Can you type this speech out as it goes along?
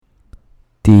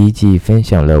第一季分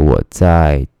享了我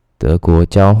在德国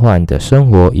交换的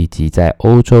生活，以及在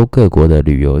欧洲各国的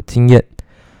旅游经验。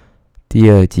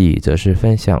第二季则是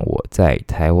分享我在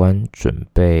台湾准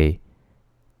备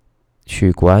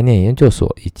去国外念研究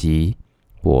所，以及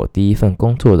我第一份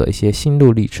工作的一些心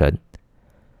路历程。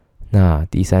那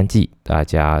第三季大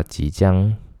家即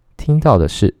将听到的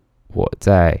是我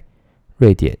在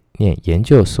瑞典念研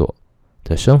究所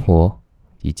的生活，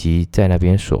以及在那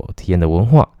边所体验的文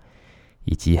化，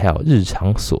以及还有日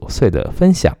常琐碎的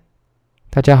分享。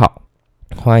大家好，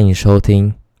欢迎收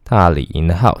听大理 in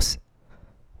the house，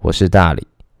 我是大理。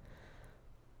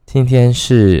今天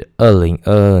是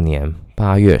2022年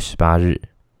8月18日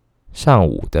上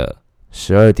午的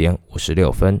12点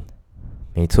56分，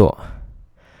没错，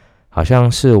好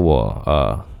像是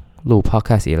我录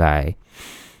podcast 以来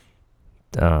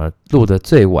录的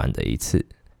最晚的一次，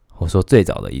或说最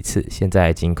早的一次，现在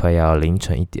已经快要凌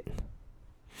晨1点。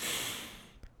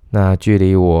那距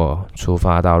离我出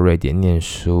发到瑞典念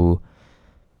书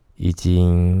已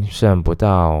经剩不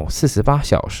到48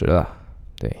小时了。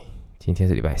对，今天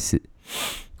是礼拜4，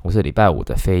我是礼拜5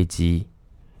的飞机。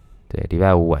对，礼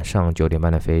拜5晚上9点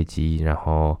半的飞机，然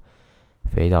后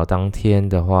飞到当天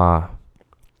的话，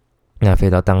那飞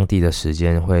到当地的时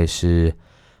间会是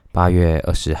8月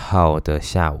20号的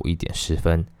下午1点10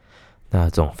分。那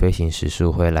总飞行时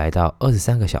数会来到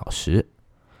23个小时。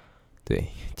对，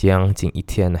将近1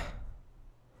天了。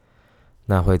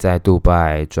那会在杜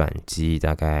拜转机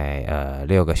大概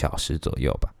6个小时左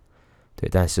右吧。对，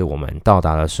但是我们到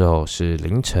达的时候是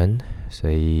凌晨，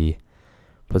所以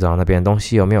不知道那边的东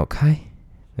西有没有开。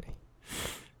对，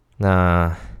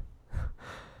那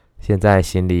现在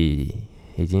行李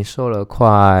已经收了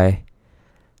快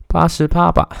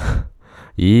80%吧，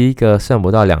以一个剩不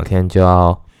到2天就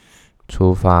要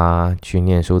出发去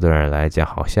念书的人来讲，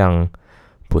好像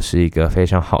不是一个非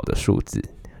常好的数字，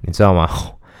你知道吗？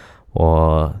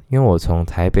因为我从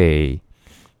台北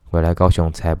回来高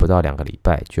雄才不到2个礼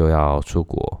拜就要出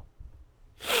国，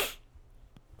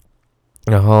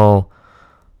然后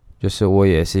就是我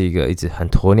也是一个一直很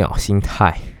鸵鸟心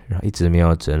态，然后一直没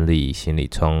有整理行李，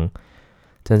从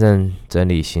真正整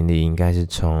理行李应该是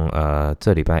从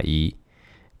这礼拜1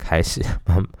开始，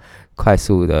快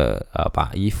速的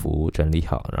把衣服整理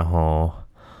好，然后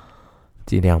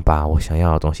尽量把我想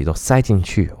要的东西都塞进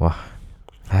去。哇，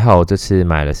还好我这次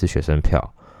买的是学生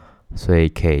票，所以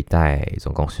可以带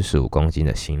总共45公斤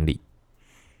的行李。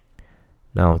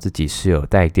那我自己是有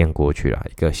带电锅去啦，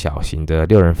一个小型的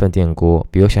6人份电锅，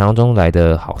比我想象中来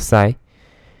的好塞。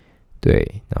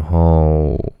对，然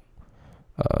后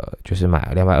就是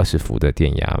买了220伏的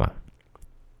电压嘛。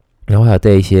然后还有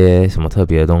带一些什么特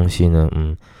别的东西呢？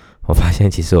我发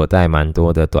现其实我带蛮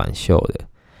多的短袖的，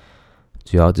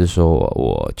主要是说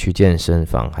我去健身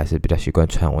房还是比较习惯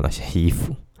穿我那些衣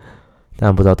服，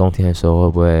但不知道冬天的时候会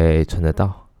不会穿得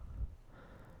到。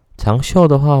长袖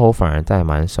的话我反而带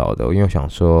蛮少的，因为我想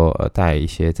说带一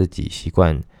些自己习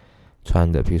惯穿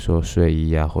的，比如说睡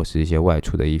衣啊，或是一些外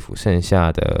出的衣服，剩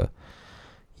下的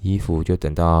衣服就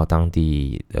等到当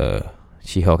地的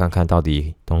气候看看到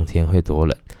底冬天会多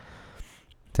冷，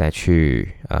再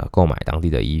去购买当地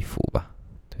的衣服吧。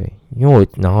对，因为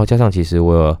然后加上其实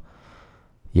我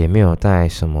也没有带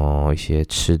什么一些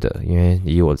吃的，因为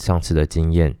以我上次的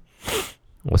经验，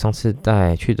我上次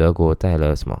去德国带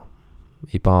了什么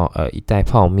一袋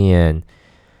泡面，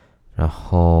然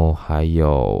后还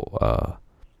有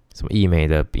什么益美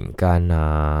的饼干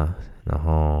啊，然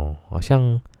后好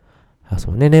像还有什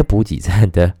么内补给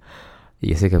站的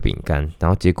也是一个饼干，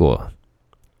然后结果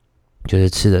就是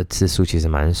吃的次数其实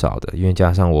蛮少的，因为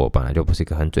加上我本来就不是一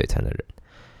个很嘴馋的人。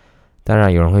当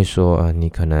然有人会说你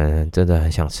可能真的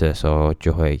很想吃的时候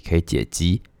就可以解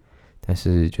饥，但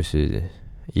是就是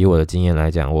以我的经验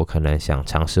来讲，我可能想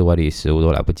尝试外地食物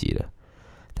都来不及了。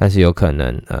但是有可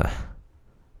能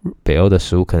北欧的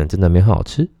食物可能真的没很好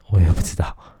吃，我也不知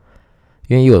道。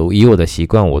因为以我的习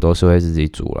惯，我都是会自己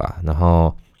煮啦，然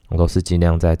后我都是尽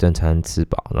量在正餐吃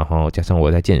饱，然后加上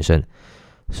我在健身，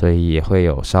所以也会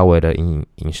有稍微的饮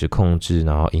食控制，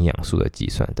然后营养素的计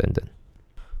算等等。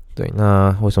对，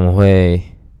那为什么会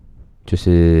就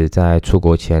是在出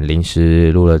国前临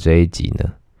时录了这一集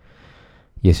呢？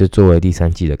也是作为第3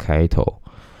季的开头。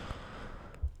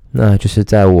那就是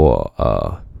在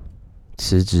我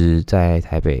辞职在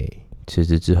台北辞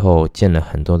职之后，见了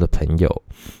很多的朋友，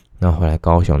然后回来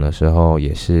高雄的时候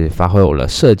也是发挥我的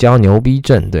社交牛逼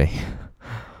症。对，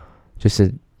就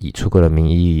是以出国的名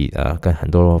义跟很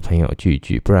多朋友聚一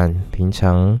聚，不然平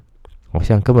常好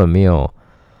像根本没有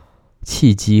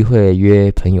契机会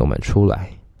约朋友们出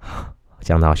来，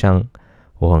讲的好像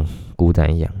我很孤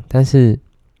单一样。但是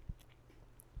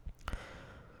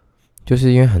就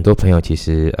是因为很多朋友其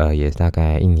实也大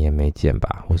概1年没见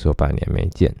吧，或者说半年没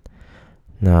见。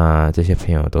那这些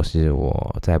朋友都是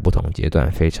我在不同阶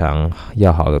段非常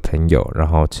要好的朋友，然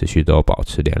后持续都保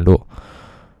持联络。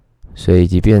所以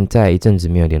即便在一阵子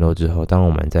没有联络之后，当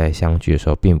我们在相聚的时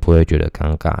候，并不会觉得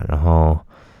尴尬，然后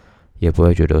也不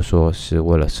会觉得说是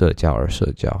为了社交而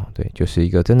社交。对，就是一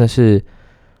个真的是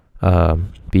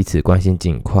彼此关心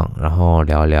近况，然后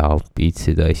聊聊彼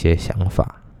此的一些想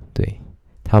法。对，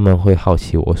他们会好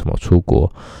奇我为什么出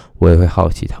国，我也会好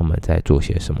奇他们在做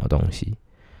些什么东西。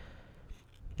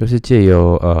就是借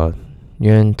由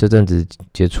因为这阵子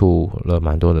接触了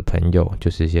蛮多的朋友，就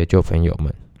是一些旧朋友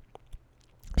们，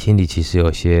心里其实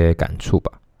有些感触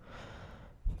吧。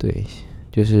对，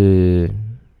就是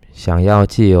想要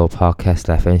借由 podcast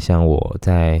来分享我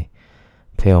在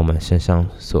朋友们身上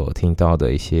所听到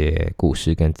的一些故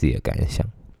事跟自己的感想。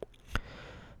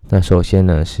那首先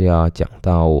呢，是要讲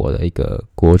到我的一个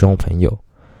国中朋友。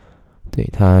对，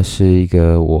他是一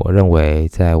个我认为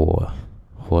在我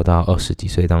活到20几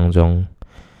岁当中，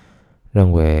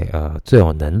认为最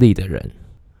有能力的人。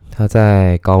他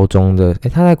在国中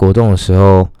的时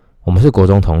候，我们是国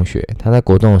中同学。他在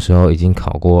国中的时候已经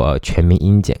考过全民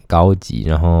英检高级，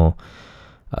然后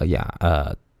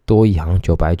多益好像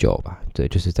990吧。对，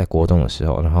就是在国中的时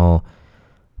候，然后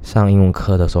上英文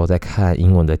课的时候在看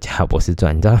英文的贾博士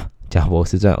传。你知道贾博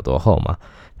士传有多厚吗？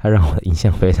他让我的印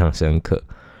象非常深刻。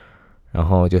然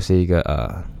后就是一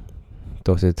个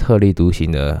都是特立独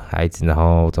行的孩子，然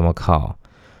后怎么考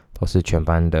都是全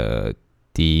班的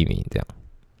第1名这样。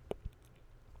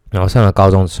然后上了高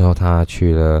中之后，他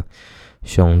去了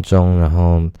雄中，然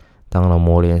后当了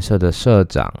模联社的社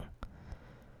长。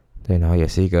对，然后也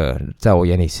是一个在我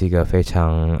眼里是一个非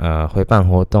常会办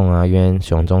活动啊，因为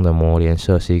雄中的模联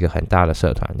社是一个很大的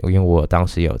社团，因为我当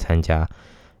时有参加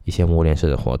一些模联社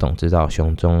的活动，知道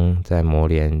雄中在模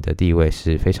联的地位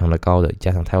是非常的高的，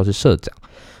加上他又是社长，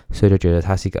所以就觉得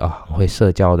他是一个很会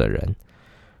社交的人，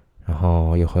然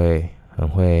后又会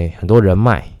很多人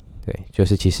脉。对，就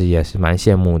是其实也是蛮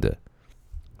羡慕的。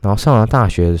然后上了大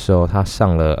学的时候，他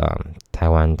上了台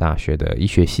湾大学的医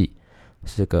学系，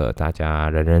是个大家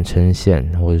人人称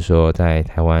羡，或者说在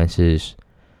台湾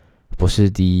不是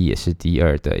第1也是第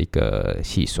2的一个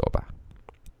系所吧。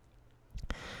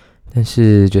但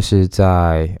是就是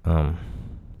在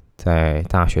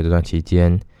大学这段期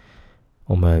间，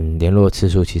我们联络次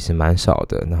数其实蛮少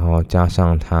的，然后加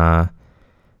上他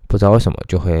不知道为什么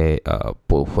就会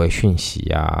不回讯息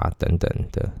啊等等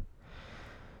的，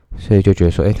所以就觉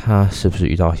得说他是不是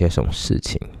遇到一些什么事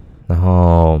情。然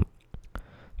后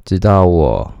直到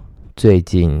我最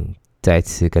近再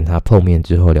次跟他碰面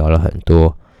之后聊了很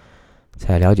多，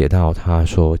才了解到他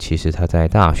说其实他在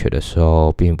大学的时候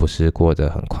并不是过得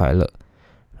很快乐，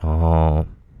然后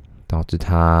导致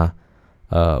他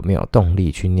没有动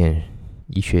力去念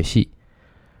医学系。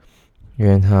因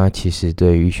为他其实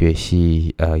对于医学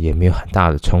系也没有很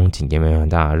大的憧憬，也没有很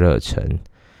大的热忱。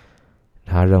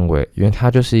他认为，因为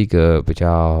他就是一个比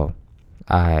较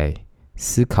爱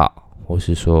思考，或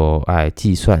是说爱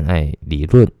计算、爱理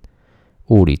论、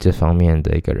物理这方面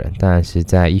的一个人，但是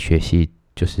在医学系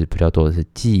就是比较多的是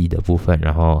记忆的部分，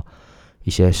然后一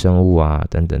些生物啊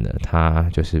等等的，他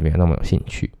就是没有那么有兴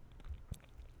趣，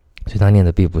所以他念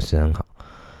的并不是很好。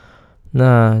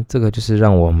那这个就是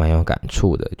让我蛮有感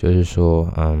触的，就是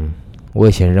说，我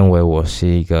以前认为我是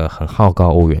一个很好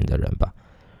高骛远的人吧，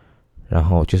然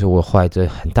后就是我怀着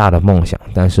很大的梦想，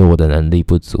但是我的能力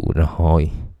不足，然后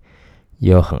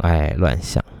也有很爱乱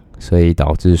想，所以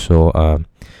导致说，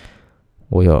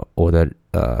我的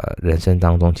人生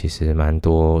当中其实蛮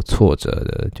多挫折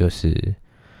的，就是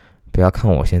不要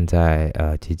看我现在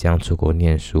即将出国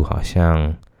念书，好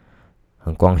像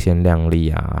很光鲜亮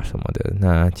丽啊什么的，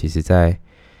那其实在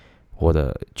我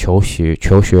的求学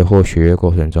或学业过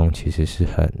程中，其实是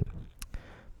很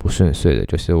不顺遂的。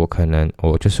就是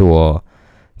我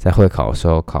在会考的时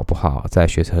候考不好，在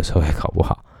学测的时候也考不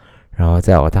好，然后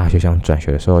在我大学想转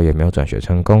学的时候也没有转学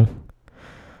成功。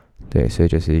对，所以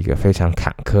就是一个非常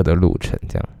坎坷的路程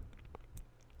这样。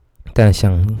但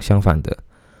相反的，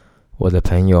我的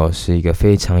朋友是一个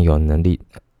非常有能力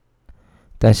的，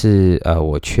但是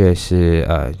我却是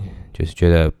就是觉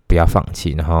得不要放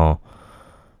弃，然后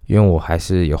因为我还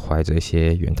是有怀着一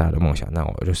些远大的梦想，那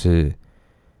我就是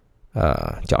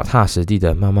脚踏实地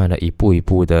的，慢慢的一步一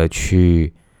步的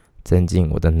去增进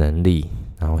我的能力，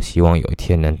然后希望有一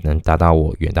天能达到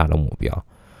我远大的目标。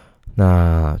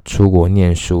那出国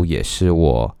念书也是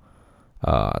我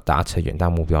达成远大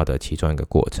目标的其中一个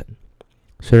过程。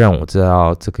虽然我知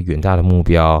道这个远大的目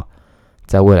标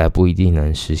在未来不一定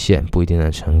能实现，不一定能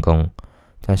成功，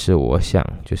但是我想，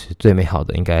就是最美好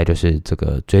的应该就是这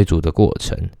个追逐的过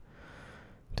程。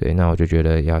对，那我就觉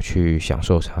得要去享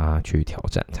受它，去挑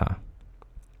战它。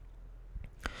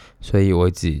所以我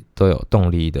一直都有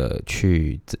动力的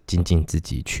去精进自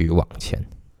己，去往前。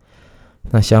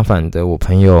那相反的，我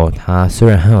朋友他虽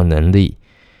然很有能力，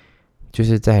就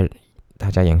是在大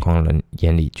家眼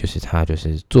里，就是他就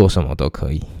是做什么都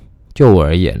可以。就我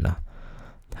而言啦，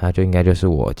他就应该就是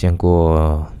我见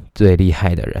过最厉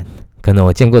害的人，可能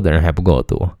我见过的人还不够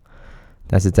多，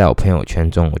但是在我朋友圈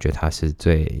中，我觉得他是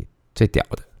最屌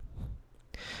的。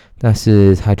但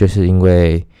是他就是因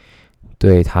为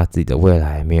对他自己的未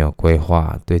来没有规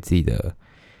划，对自己的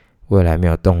未来没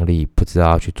有动力，不知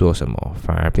道去做什么，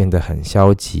反而变得很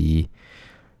消极，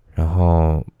然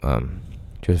后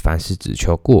就是凡事只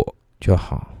求过就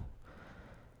好，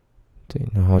对，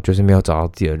然后就是没有找到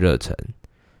自己的热忱，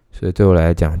所以对我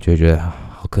来讲就觉得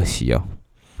好可惜哦。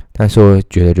但是我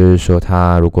觉得就是说，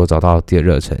他如果找到自己的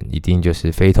热忱，一定就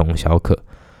是非同小可。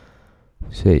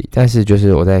所以，但是就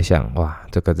是我在想，哇，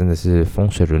这个真的是风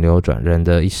水轮流转，人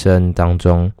的一生当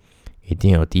中一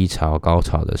定有低潮、高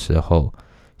潮的时候。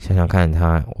想想看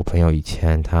我朋友以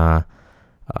前他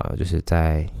就是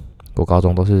在国高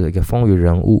中都是一个风云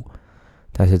人物，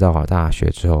但是到了大学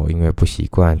之后，因为不习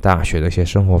惯大学的一些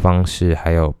生活方式，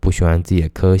还有不喜欢自己的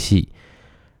科系，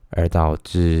而导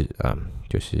致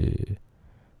就是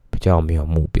比较没有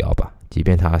目标吧。即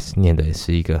便他念的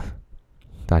是一个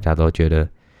大家都觉得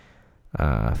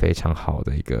非常好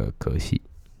的一个科系。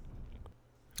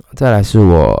再来是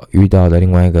我遇到的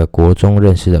另外一个国中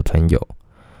认识的朋友，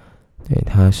对，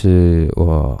她是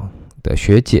我的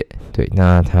学姐，对，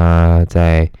那她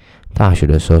在大学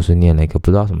的时候是念了一个不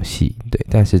知道什么系，对，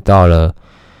但是到了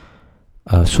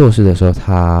硕士的时候，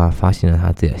她发现了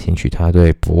她自己的兴趣，她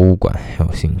对博物馆很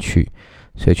有兴趣，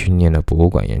所以去念了博物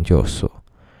馆研究所。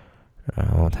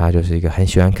然后她就是一个很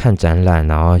喜欢看展览，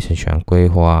然后很喜欢规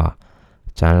划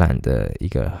展览的一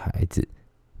个孩子，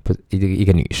不是一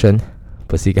个女生，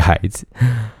不是一个孩子。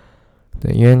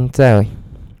对，因为在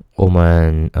我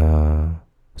们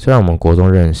虽然我们国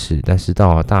中认识，但是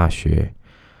到了大学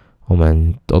我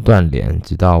们都断联，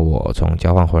直到我从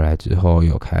交换回来之后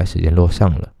有开始联络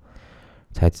上了，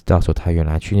才知道说他原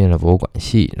来去念了博物馆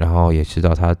系，然后也知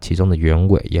道他其中的原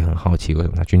委，也很好奇为什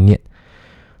么他去念。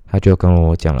他就跟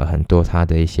我讲了很多他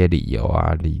的一些理由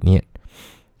理念，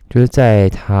就是在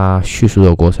他叙述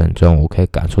的过程中，我可以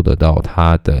感受得到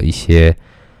他的一些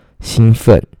兴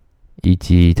奋，以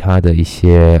及他的一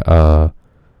些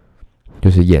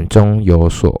就是眼中有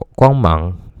所光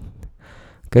芒，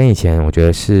跟以前我觉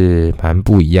得是蛮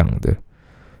不一样的。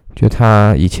就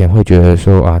他以前会觉得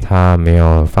说他没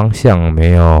有方向，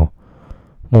没有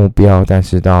目标，但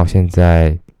是到现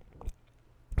在，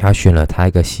他选了他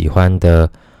一个喜欢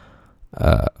的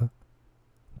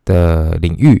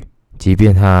领域，即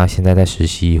便他现在在实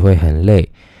习会很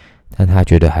累，但他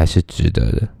觉得还是值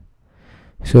得的。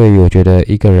所以我觉得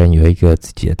一个人有一个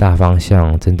自己的大方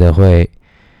向，真的会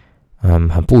很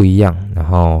不一样，然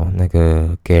后那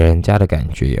个给人家的感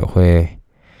觉也会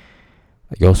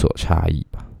有所差异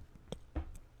吧。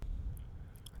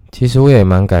其实我也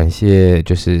蛮感谢，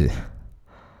就是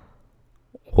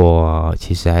我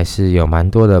其实还是有蛮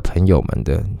多的朋友们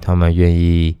的，他们愿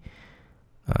意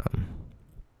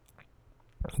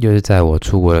就是在我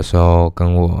出国的时候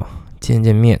跟我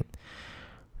见面，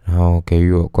然后给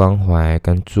予我关怀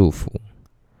跟祝福。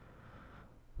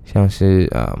像是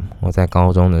我在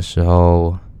高中的时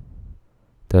候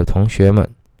的同学们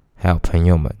还有朋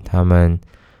友们，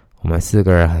我们4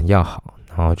个人很要好，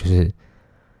然后就是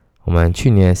我们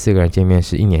去年4个人见面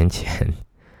是1年前，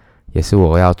也是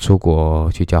我要出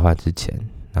国去交换之前，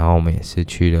然后我们也是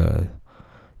去了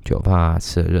酒吧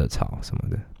吃了热炒什么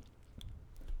的。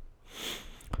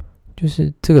就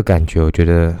是这个感觉我觉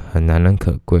得很难能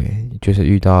可贵，就是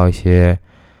遇到一些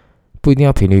不一定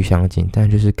要频率相近，但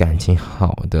就是感情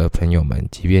好的朋友们，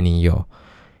即便你有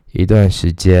一段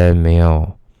时间没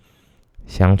有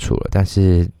相处了，但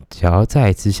是只要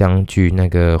再一次相聚，那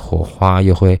个火花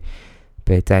又会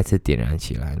被再次点燃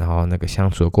起来，然后那个相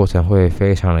处的过程会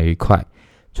非常的愉快，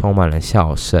充满了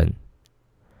笑声。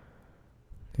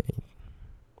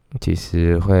其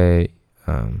实会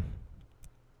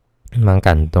蛮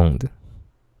感动的，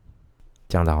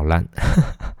讲得好烂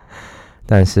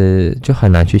但是就很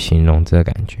难去形容这个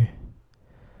感觉，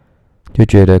就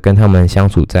觉得跟他们相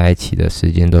处在一起的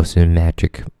时间都是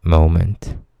magic moment。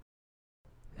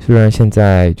 虽然现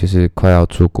在就是快要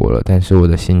出国了，但是我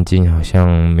的心境好像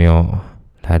没有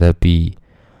来得比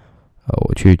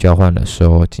我去交换的时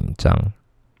候紧张，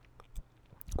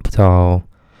不知道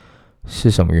是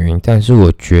什么原因，但是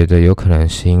我觉得有可能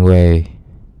是因为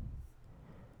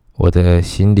我的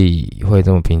心里会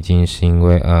这么平静，是因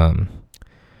为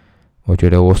我觉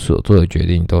得我所做的决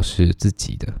定都是自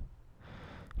己的，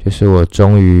就是我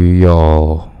终于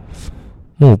有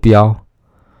目标，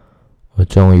我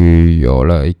终于有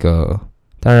了一个，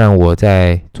当然我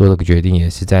在做这个决定也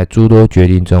是在诸多决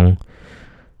定中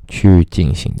去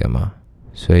进行的嘛，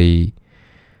所以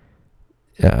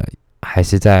还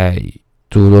是在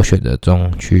诸多选择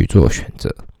中去做选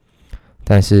择。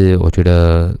但是我觉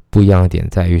得不一样的点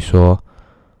在于说，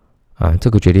这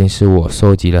个决定是我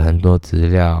收集了很多资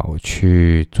料，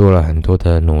去做了很多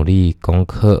的努力功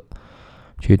课，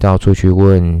去到处去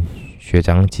问学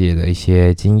长姐的一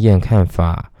些经验看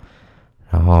法，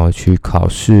然后去考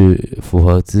试符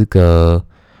合资格，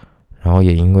然后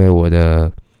也因为我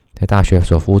的在大学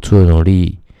所付出的努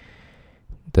力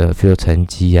的成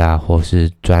绩啊，或是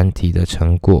专题的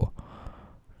成果，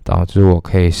导致我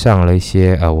可以上了一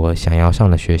些我想要上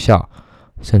的学校，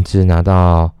甚至拿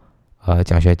到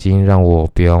奖学金，让我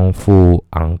不用付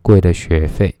昂贵的学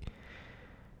费，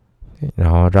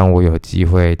然后让我有机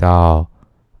会到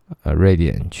瑞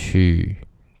典去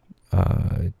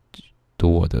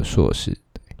读我的硕士。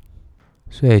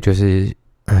所以就是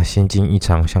心境异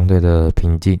常相对的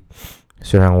平静。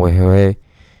虽然我也会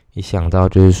一想到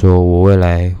就是说我未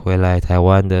来回来台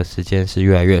湾的时间是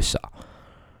越来越少，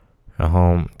然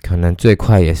后可能最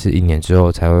快也是1年之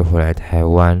后才会回来台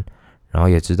湾，然后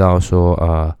也知道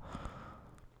说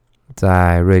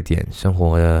在瑞典生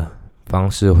活的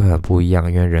方式会很不一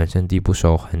样，因为人生地不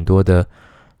熟，很多的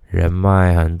人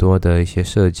脉，很多的一些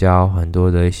社交，很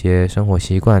多的一些生活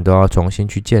习惯都要重新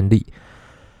去建立，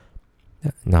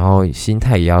然后心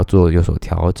态也要有所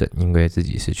调整，因为自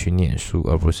己是去念书，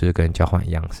而不是跟交换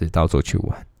一样是到处去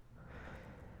玩。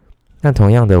那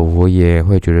同样的，我也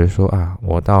会觉得说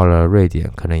我到了瑞典，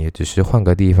可能也只是换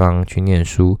个地方去念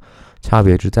书，差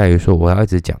别就在于说我要一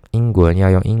直讲英文，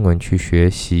要用英文去学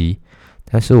习，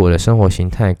但是我的生活形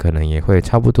态可能也会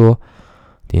差不多，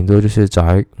顶多就是就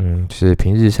是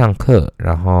平日上课，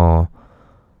然后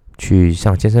去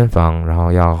上健身房，然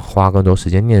后要花更多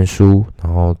时间念书，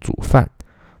然后煮饭，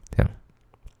这样。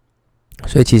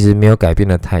所以其实没有改变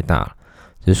的太大，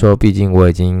只是说毕竟我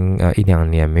已经1-2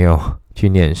年没有去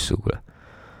念书了，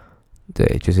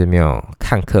对，就是没有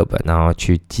看课本，然后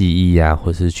去记忆啊，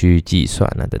或是去计算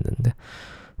啊等等的，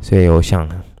所以我想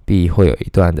必会有一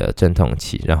段的阵痛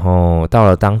期。然后到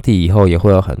了当地以后，也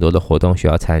会有很多的活动需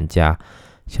要参加，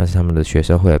像是他们的学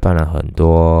生会办了很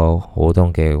多活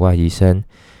动给外籍生，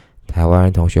台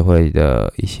湾同学会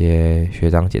的一些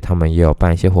学长姐他们也有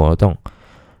办一些活动，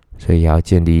所以也要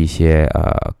建立一些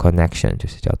connection， 就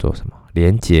是叫做什么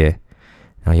连结，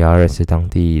然后也要认识当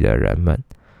地的人们，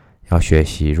要学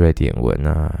习瑞典文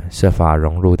啊，设法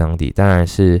融入当地，当然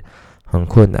是很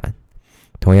困难。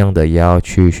同样的，也要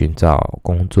去寻找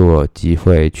工作机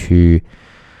会，去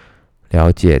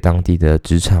了解当地的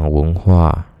职场文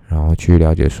化，然后去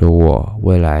了解说我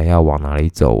未来要往哪里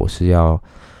走，我是要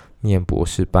念博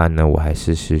士班呢，我还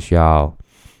是需要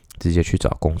直接去找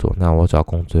工作？那我找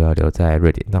工作要留在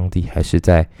瑞典当地，还是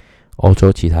在欧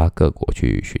洲其他各国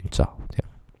去寻找？这样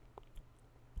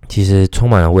其实充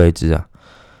满了未知啊，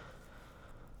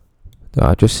对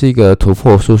吧？就是一个突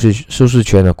破舒适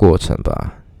圈的过程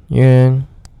吧。因为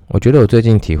我觉得我最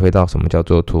近体会到什么叫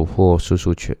做突破舒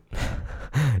适圈，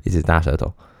一直大舌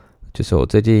头，就是我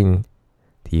最近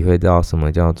体会到什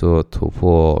么叫做突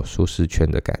破舒适圈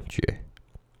的感觉。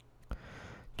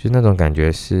就那种感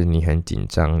觉是你很紧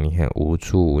张，你很无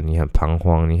助，你很彷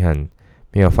徨，你很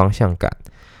没有方向感，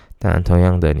但同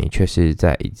样的你却是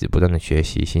在一直不断的学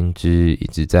习新知，一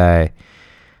直在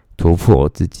突破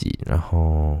自己，然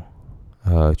后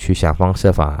去想方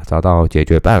设法找到解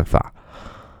决办法。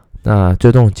那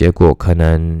最终结果可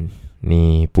能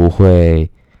你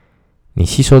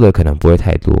吸收的可能不会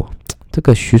太多，这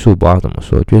个叙述不知道怎么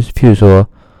说，就是譬如说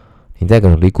你在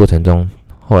努力过程中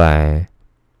后来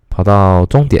跑到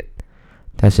终点，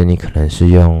但是你可能是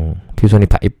用，譬如说你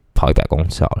跑100公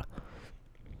尺好了，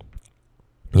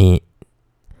你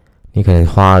可能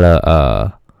花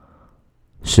了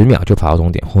10秒就跑到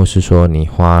终点，或是说你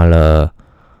花了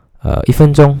1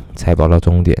分钟才跑到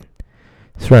终点。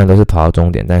虽然都是跑到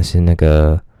终点，但是那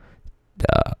个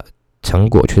成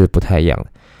果却是不太一样的。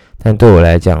但对我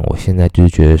来讲，我现在就是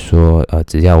觉得说，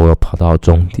只要我有跑到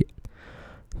终点，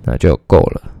那就够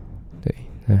了。对，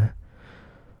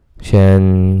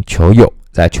先求有，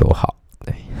再求好。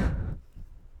对，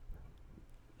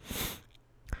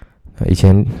以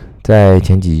前在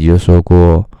前几集就说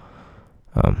过，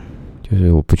就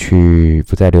是我不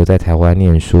再留在台湾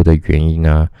念书的原因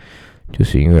呢，就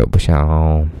是因为我不想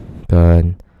要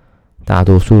跟大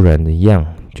多数人一样，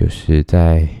就是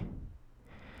在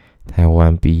台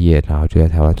湾毕业，然后就在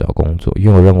台湾找工作，因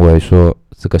为我认为说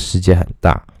这个世界很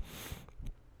大，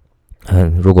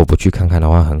如果不去看看的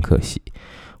话很可惜。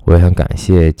我也很感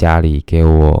谢家里给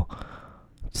我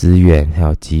资源还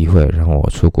有机会让我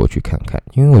出国去看看，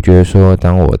因为我觉得说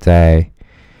当我在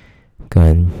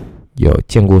跟有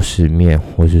见过世面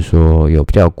或是说有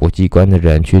比较国际观的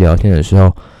人去聊天的时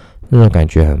候，那种感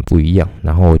觉很不一样。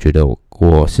然后我觉得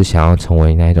我是想要成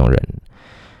为那一种人，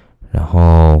然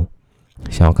后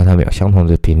想要跟他们有相同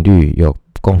的频率，有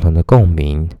共同的共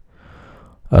鸣，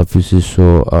而不是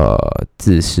说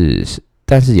自视，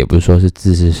但是也不是说是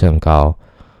自视甚高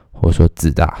或者说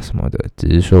自大什么的，只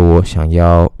是说我想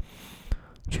要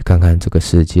去看看这个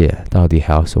世界到底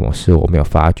还有什么是我没有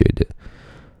发觉的。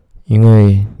因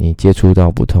为你接触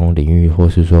到不同领域，或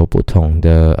是说不同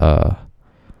的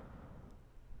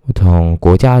不同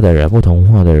国家的人、不同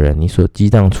文化的人，你所激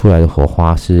荡出来的火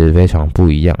花是非常不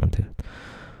一样的。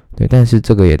对，但是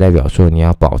这个也代表说你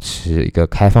要保持一个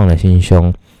开放的心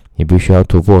胸，你必须要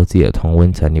突破自己的同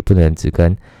温层，你不能只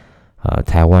跟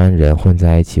台湾人混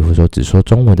在一起，或者说只说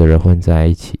中文的人混在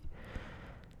一起，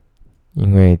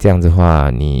因为这样子的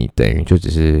话，你等于就只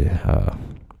是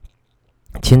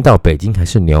迁到北京还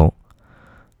是牛，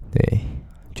对，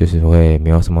就是会没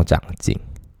有什么长进。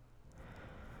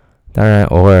当然，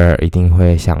偶尔一定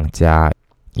会想家，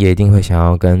也一定会想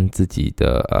要跟自己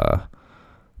的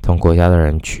同国家的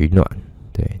人取暖，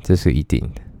对，这是一定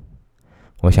的。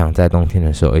我想在冬天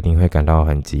的时候一定会感到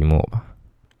很寂寞吧。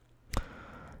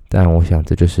但我想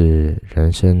这就是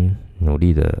人生努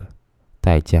力的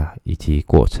代价以及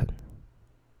过程。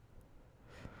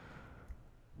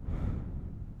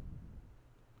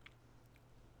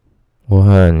我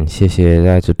很谢谢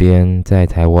在这边在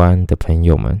台湾的朋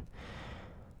友们，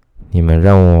你们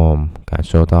让我感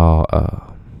受到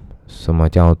什么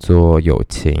叫做友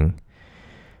情，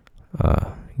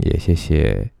也谢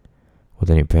谢我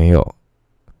的女朋友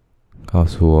告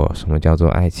诉我什么叫做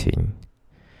爱情。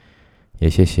也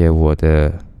谢谢我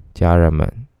的家人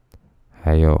们，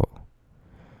还有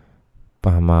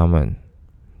爸妈们、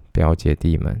表姐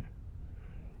弟们、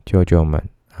舅舅们、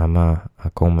阿嬷、阿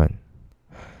公们，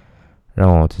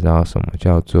让我知道什么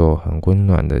叫做很温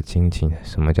暖的亲情，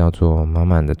什么叫做满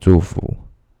满的祝福。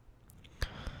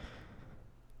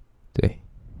对，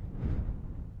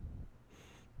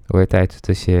我会带着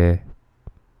这些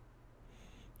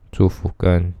祝福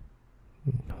跟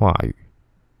话语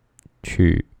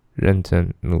去认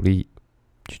真努力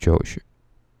去求学，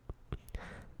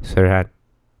虽然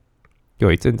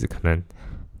有一阵子可能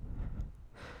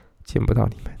见不到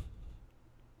你们，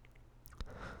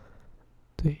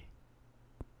对，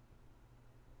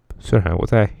虽然我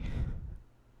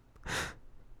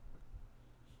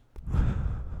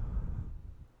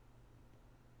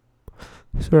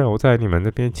在你们那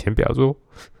边前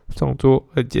装作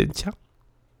很坚强，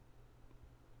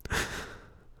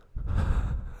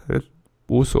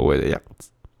无所谓的样子，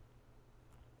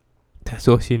但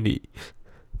是我心里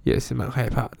也是蛮害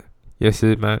怕的，也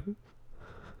是蛮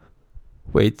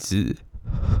未知，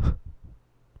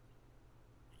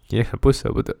也很不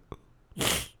舍不得，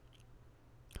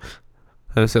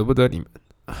很舍不得你们。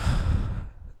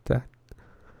但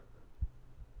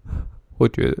我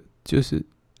觉得这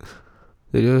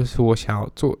就是我想要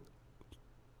做的，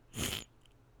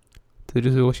这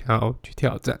就是我想要去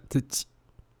挑战自己。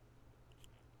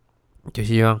就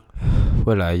希望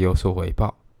未来有所回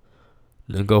报，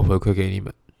能够回馈给你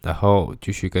们，然后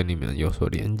继续跟你们有所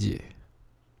连结，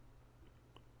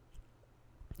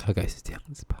大概是这样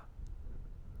子吧。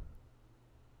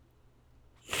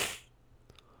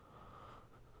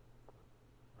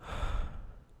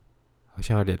好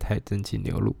像有点太真情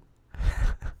流露，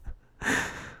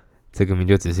这个名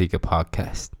就只是一个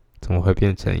podcast， 怎么会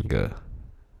变成一个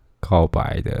告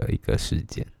白的一个事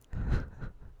件？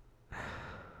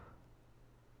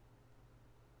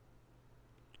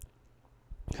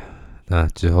那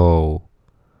之后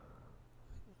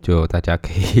就大家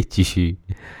可以继续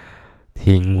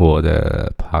听我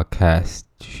的 podcast，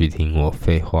 继续听我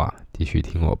废话，继续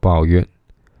听我抱怨。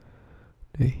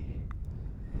对，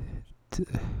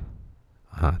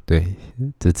对，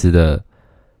这次的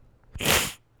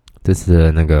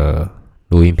那个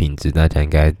录音品质，大家应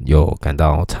该有感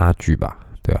到差距吧？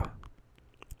对啊，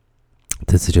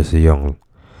这次就是用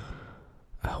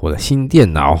我的新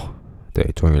电脑，对，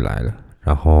终于来了，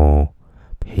然后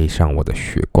配上我的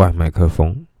雪怪麦克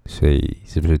风，所以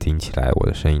是不是听起来我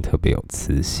的声音特别有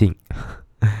磁性，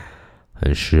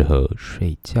很适合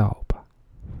睡觉吧？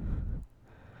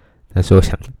但是我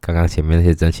想刚刚前面那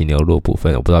些真情流露部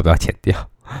分，我不知道要不要剪掉。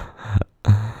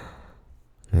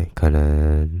可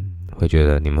能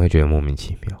你们会觉得莫名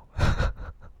其妙。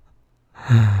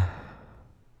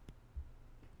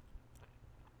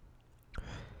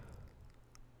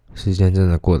时间真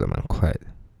的过得蛮快的，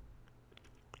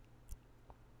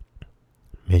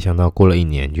没想到过了1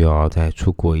年就要再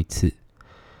出国一次，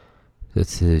这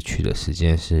次去的时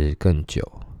间是更久，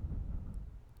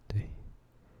对，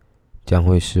将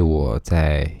会是我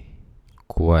在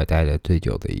国外待的最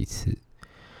久的一次，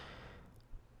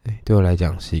对我来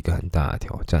讲是一个很大的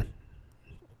挑战，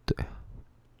对。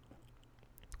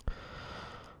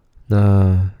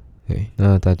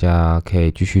那大家可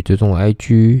以继续追踪我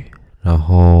IG， 然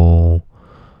后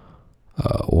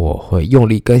我会用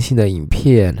力更新的影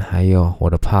片，还有我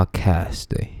的 Podcast，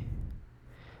 对，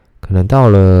可能到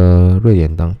了瑞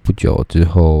典当不久之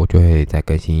后就会再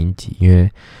更新一集，因为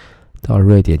到了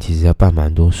瑞典其实要办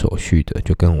蛮多手续的，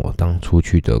就跟我当初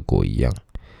去德国一样，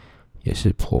也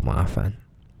是颇麻烦。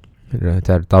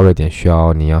到瑞典需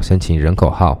要你要申请人口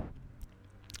号，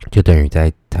就等于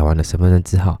在台湾的身份证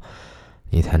字号，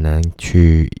你才能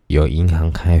去有银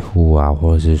行开户啊，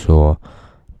或者是说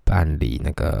办理那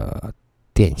个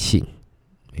电信，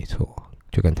没错，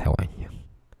就跟台湾一样。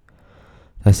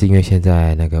但是因为现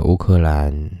在那个乌克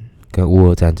兰跟乌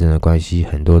俄战争的关系，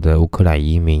很多的乌克兰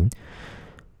移民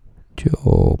就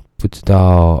不知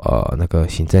道那个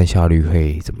行政效率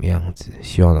会怎么样子，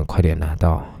希望能快点拿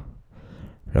到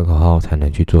人口号才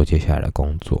能去做接下来的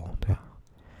工作，对啊。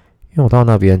因为我到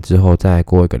那边之后，再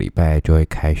过1个礼拜就会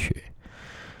开学，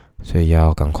所以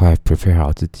要赶快 prepare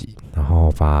好自己，然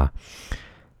后把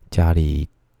家里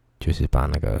就是把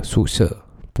那个宿舍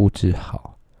布置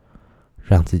好，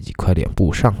让自己快点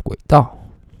步上轨道，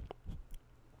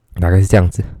大概是这样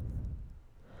子。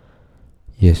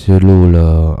也是录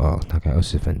了大概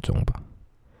20分钟吧。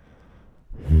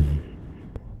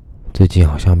最近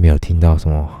好像没有听到什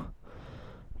么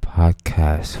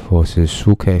podcast 或是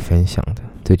书可以分享的，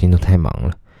最近都太忙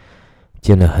了，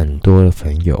见了很多的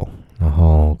朋友，然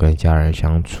后跟家人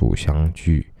相处相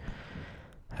聚，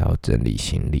还要整理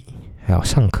行李，还要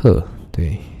上课。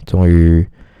对，终于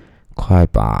快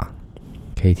把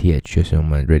KTH 就是我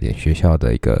们瑞典学校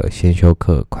的一个先修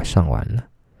课快上完了。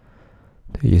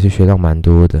对，也是学到蛮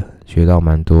多的，学到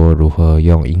蛮多如何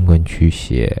用英文去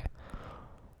写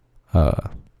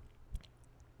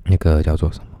那个叫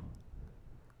做什么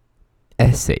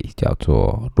essay， 叫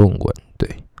做论文。对，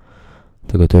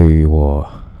这个对于我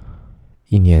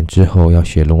1年之后要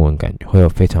写论文感觉会有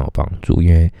非常有帮助，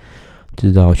因为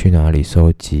知道去哪里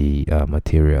收集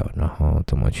material， 然后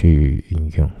怎么去运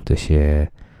用这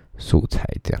些素材，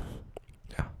这样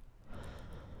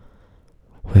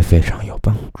会非常有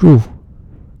帮助。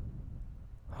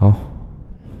好，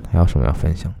还有什么要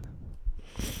分享的？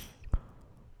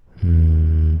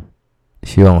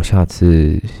希望我下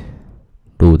次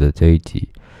录的这一集，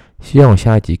希望我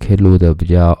下一集可以录的比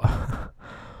较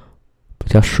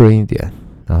顺一点，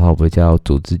然后比较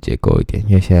组织结构一点，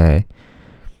因为现在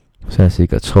算是一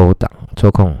个抽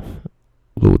空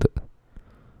录的，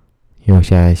因为我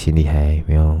现在行李还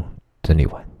没有整理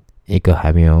完，一个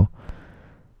还没有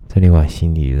整理完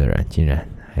行李的人竟然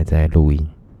还在录音，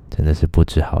真的是不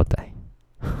知好歹。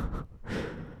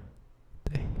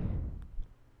对，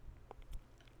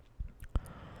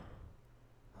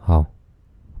好，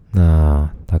那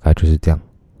大概就是这样，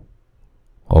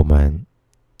我们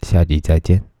下集再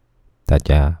见，大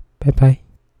家拜拜，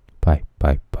拜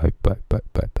拜拜拜拜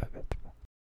拜拜。